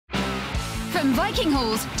From Viking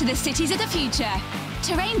halls to the cities of the future,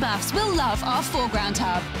 terrain buffs will love our foreground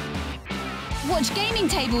hub. Watch gaming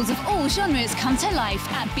tables of all genres come to life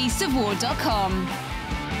at beastsofwar.com.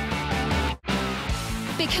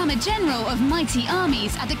 Become a general of mighty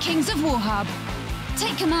armies at the Kings of War hub.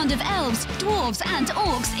 Take command of elves, dwarves and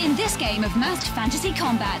orcs in this game of masked fantasy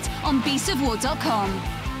combat on beastsofwar.com.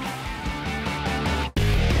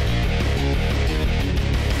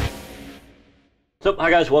 So,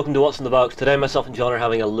 hi guys, welcome to What's in the Box. Today myself and John are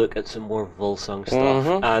having a look at some more Wolsung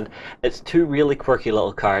stuff, and it's two really quirky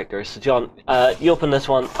little characters. So John, you open this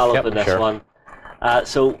one, I'll open this one.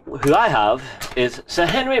 So, who I have is Sir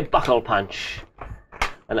Henry Bucklepunch,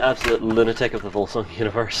 an absolute lunatic of the Wolsung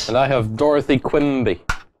universe. And I have Dorothy Quimby.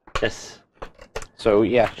 Yes. So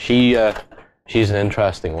yeah, she's an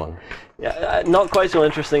interesting one. Yeah, not quite so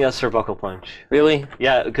interesting as Sir Bucklepunch. Really?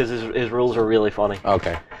 Yeah, because his rules are really funny.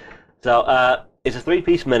 Okay. So, it's a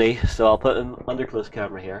three-piece mini, so I'll put him under close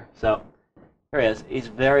camera here. So, here he is. He's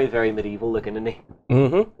very, very medieval looking, isn't he?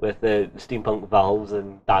 Mm-hmm. With the steampunk valves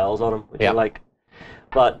and dials on him, which I like.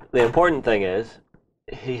 But the important thing is,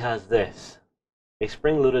 he has this. A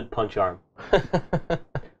spring-loaded punch arm. So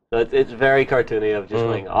it's very cartoony of just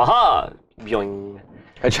going, aha! Boing.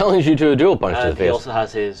 I challenge you to a dual punch to the And face. he also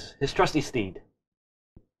has his trusty steed.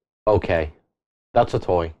 Okay. That's a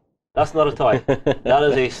toy. That's not a toy. That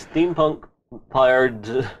is a steampunk powered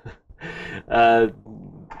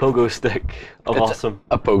pogo stick of awesome.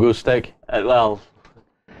 A pogo stick? Well,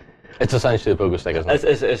 it's essentially a pogo stick, isn't it?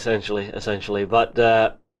 It's essentially.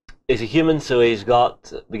 But he's a human, so he's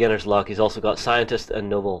got beginner's luck. He's also got scientist and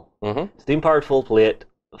noble. Steam powered full plate,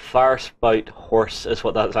 fire spout horse is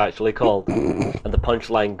what that's actually called, and the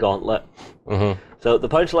punchline gauntlet. So the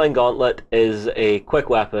punchline gauntlet is a quick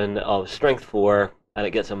weapon of strength 4. And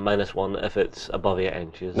it gets a -1 if it's above 8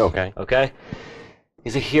 inches. Okay. Okay?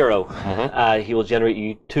 He's a hero. He will generate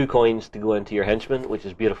you 2 coins to go into your henchman, which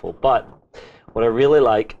is beautiful. But what I really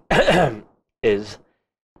like is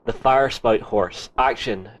the fire spout horse.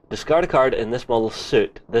 Action. Discard a card in this model's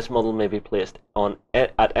suit. This model may be placed on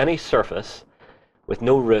at any surface with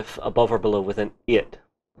no roof above or below within 8.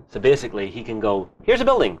 So basically, he can go, here's a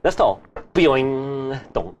building, this tall. Boing.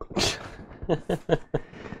 Donk.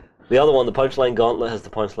 The other one, the punchline gauntlet, has the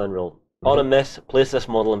punchline rule. On a miss, place this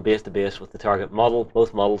model in base to base with the target model.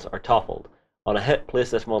 Both models are toppled. On a hit, place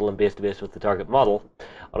this model in base to base with the target model.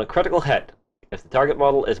 On a critical hit, if the target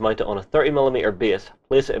model is mounted on a 30mm base,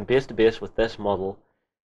 place it in base to base with this model.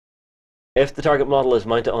 If the target model is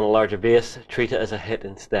mounted on a larger base, treat it as a hit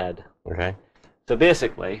instead. Okay. So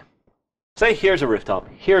basically, say here's a rooftop,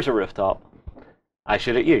 I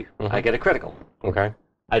shoot at you, I get a critical. Okay.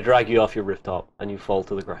 I drag you off your rooftop and you fall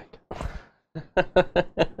to the ground.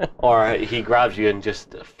 Or he grabs you and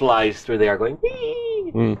just flies through the air going,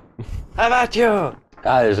 whee! How about you?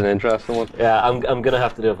 That is an interesting one. Yeah, I'm going to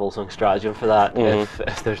have to do a Wolsung stratagem for that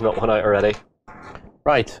if there's not one out already.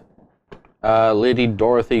 Right. Lady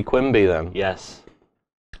Dorothy Quimby then. Yes.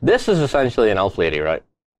 This is essentially an elf lady, right?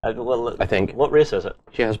 Well, I think. What race is it?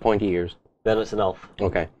 She has pointy ears. Then it's an elf.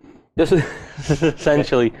 Okay. This is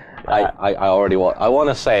essentially... I want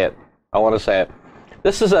to say it.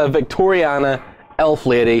 This is a Victoriana elf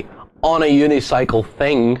lady on a unicycle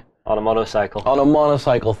thing. On a monocycle. On a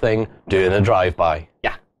monocycle thing, doing a drive-by.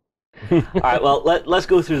 Yeah. Alright, well, let's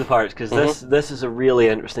go through the parts, because this is a really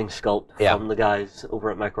interesting sculpt from the guys over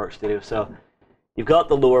at MicroArt Studio. So, you've got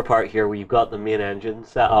the lower part here, where you've got the main engine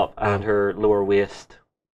set up, and her lower waist.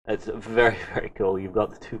 It's very, very cool. You've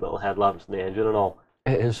got the 2 little headlamps in the engine and all.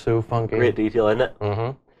 It is so funky. Great detail, isn't it?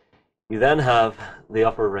 You then have the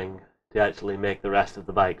upper ring to actually make the rest of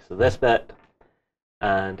the bike. So this bit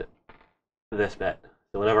and this bit.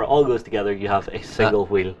 So whenever it all goes together, you have a single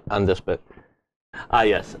wheel. And this bit. Ah,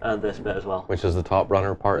 yes, and this bit as well. Which is the top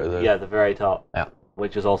runner part of the... Yeah, the very top. Yeah.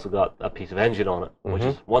 Which has also got a piece of engine on it, which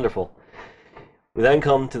is wonderful. We then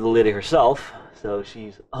come to the lady herself. So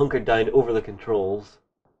she's hunkered down over the controls.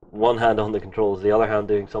 One hand on the controls, the other hand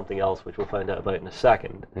doing something else, which we'll find out about in a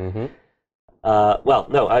second. Well,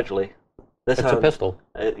 no, actually. It's a pistol.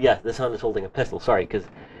 Yeah, this hand is holding a pistol, sorry, because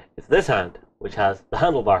it's this hand, which has the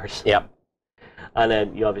handlebars. Yep. And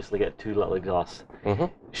then you obviously get 2 little exhausts.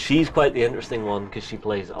 She's quite the interesting one, because she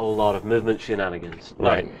plays a lot of movement shenanigans.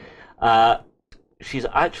 Right. She's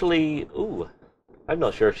actually... Ooh, I'm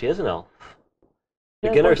not sure if she is an elf.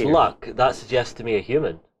 Beginner's luck, that suggests to me a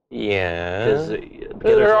human. Yeah.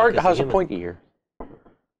 Beginner's luck has a pointy ear.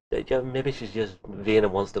 Yeah, maybe she's just vain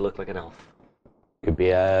and wants to look like an elf. Could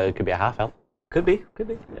be a half elf. Could be.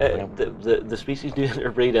 The species do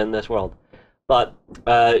interbreed in this world. But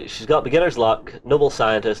she's got beginner's luck, noble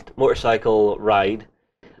scientist, motorcycle ride,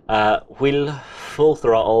 Wheel, full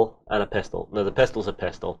throttle, and a pistol. Now the pistol's a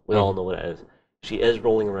pistol. We all know what it is. She is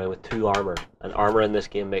rolling around with 2 armor, and armor in this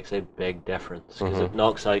game makes a big difference because it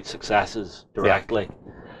knocks out successes directly.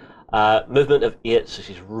 Movement of 8, so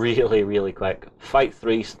she's really, really quick. Fight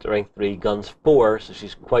 3, strength 3, guns 4, so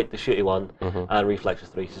she's quite the shooty one, and reflexes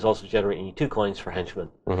 3. She's also generating you 2 coins for henchmen.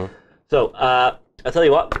 So, I'll tell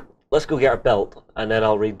you what, let's go get her built, and then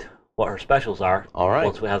I'll read what her specials are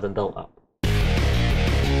once we have them built up.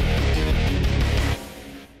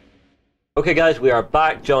 Okay guys, we are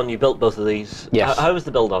back. John, you built both of these. Yes. How was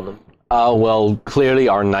the build on them? Well, clearly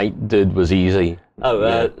our knight dude was easy.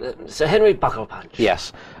 Sir Henry Bucklepunch.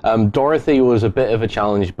 Yes. Dorothy was a bit of a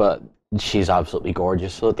challenge, but she's absolutely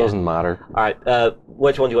gorgeous, so it doesn't matter. Alright,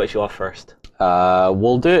 which one do you want to show off first?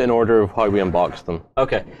 We'll do it in order of how we unbox them.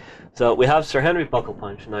 Okay, so we have Sir Henry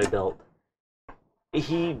Bucklepunch now built.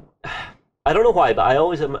 I don't know why, but I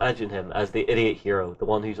always imagine him as the idiot hero, the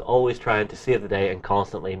one who's always trying to save the day and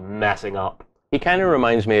constantly messing up. He kind of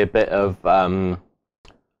reminds me a bit of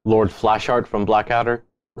Lord Flashheart from Blackadder.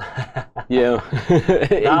 Yeah.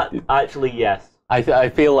 That, actually, yes. I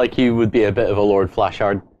feel like he would be a bit of a Lord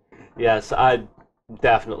Flashheart. Yes, I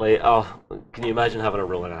definitely. Oh, can you imagine having a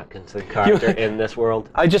Rowan Atkinson character in this world?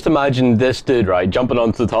 I just imagine this dude, right, jumping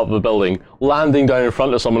onto the top of a building, landing down in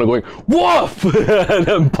front of someone and going, woof! And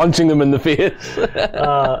then punching them in the face.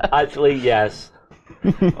 Actually, yes.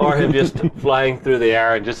 Or him just flying through the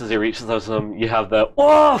air, and just as he reaches them, you have the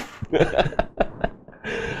woof!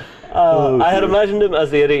 I had imagined him as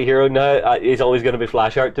the idiot hero. Now he's always going to be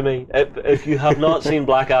Flashheart to me. If you have not seen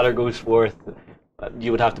Blackadder Goes Forth,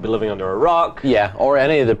 you would have to be living under a rock. Yeah, or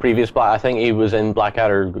any of the previous I think he was in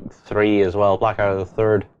Blackadder 3 as well, Blackadder the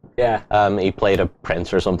Third. Yeah. He played a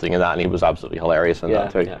prince or something in that, and he was absolutely hilarious in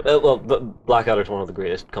that too. Yeah. Well, Blackadder's one of the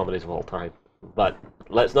greatest comedies of all time. But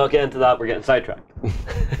let's not get into that, we're getting sidetracked.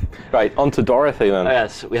 Right, on to Dorothy then.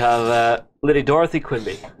 Yes, we have Lady Dorothy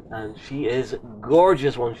Quimby, and she is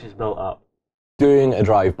gorgeous once she's built up. Doing a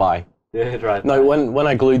drive-by. Now, when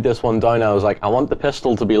I glued this one down, I was like, I want the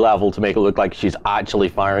pistol to be level to make it look like she's actually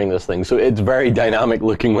firing this thing. So it's very dynamic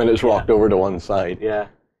looking when it's rocked over to one side. Yeah.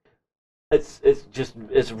 It's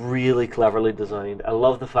really cleverly designed. I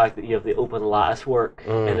love the fact that you have the open lattice work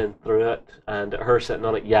in and through it, and her sitting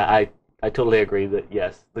on it. Yeah, I totally agree that,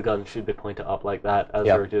 yes, the gun should be pointed up like that, as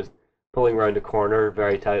we're just pulling around a corner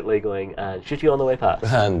very tightly, going, and shoot you on the way past.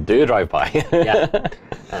 And do a drive-by. Yeah,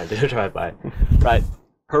 and do a drive-by. Right.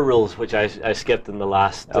 Her rules, which I skipped in the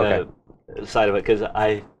last side of it, because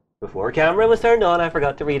before camera was turned on, I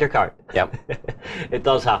forgot to read her card. Yep. It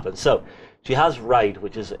does happen. So, she has Ride,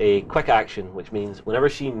 which is a quick action, which means whenever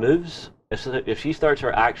she moves, if she starts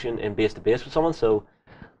her action in base-to-base with someone, so,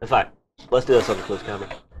 in fact, let's do this on the close camera.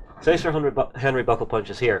 Say Sir Henry Bucklepunch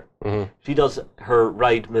is here. She does her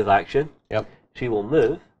Ride move action. Yep. She will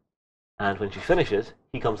move, and when she finishes,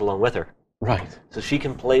 he comes along with her. Right. So she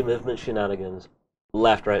can play movement shenanigans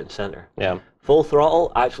left, right, and center. Yeah. Full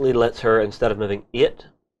throttle actually lets her, instead of moving 8,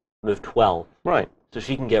 move 12. Right. So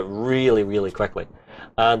she can get really, really quickly.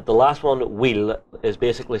 And the last one, Wheel, is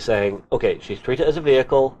basically saying, okay, she's treated as a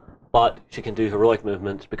vehicle, but she can do heroic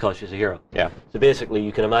movements because she's a hero. Yeah. So basically,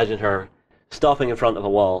 you can imagine her stopping in front of a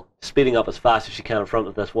wall, speeding up as fast as she can in front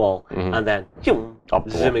of this wall, and then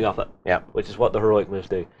zooming up it. Yeah. Which is what the heroic moves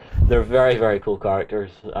do. They're very, very cool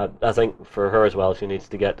characters. I think for her as well, she needs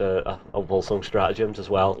to get a Wolsung stratagems as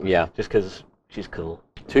well. Yeah. Just because she's cool.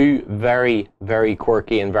 2 very, very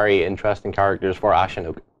quirky and very interesting characters for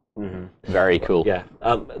Ashenok. Very cool. Yeah.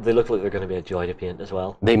 They look like they're going to be a joy to paint as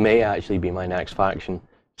well. They may actually be my next faction.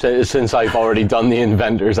 So, since I've already done the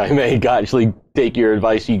Inventors, I may actually take your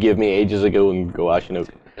advice you gave me ages ago and go Ashenok.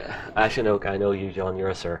 Ashenok, I know you, John. You're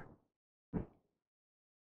a sir.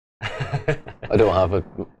 I don't have a...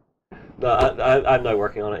 No, I'm now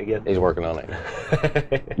working on it again. He's working on it.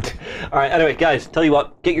 Alright, anyway, guys, tell you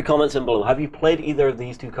what, get your comments in below. Have you played either of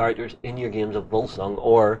these 2 characters in your games of Wolsung,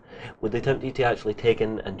 or would they tempt you to actually take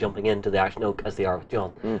in and jumping into the Ashenok as they are with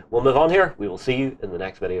John? We'll move on here. We will see you in the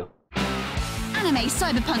next video. Anime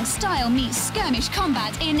cyberpunk style meets skirmish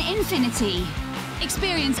combat in Infinity.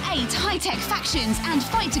 Experience 8 high-tech factions and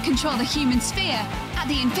fight to control the human sphere at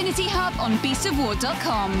the Infinity Hub on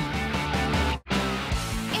beastsofwar.com.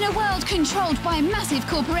 In a world controlled by massive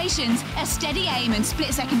corporations, a steady aim and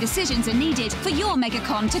split-second decisions are needed for your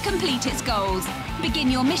megacon to complete its goals. Begin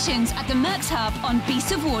your missions at the Mercs Hub on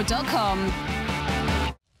beastsofwar.com.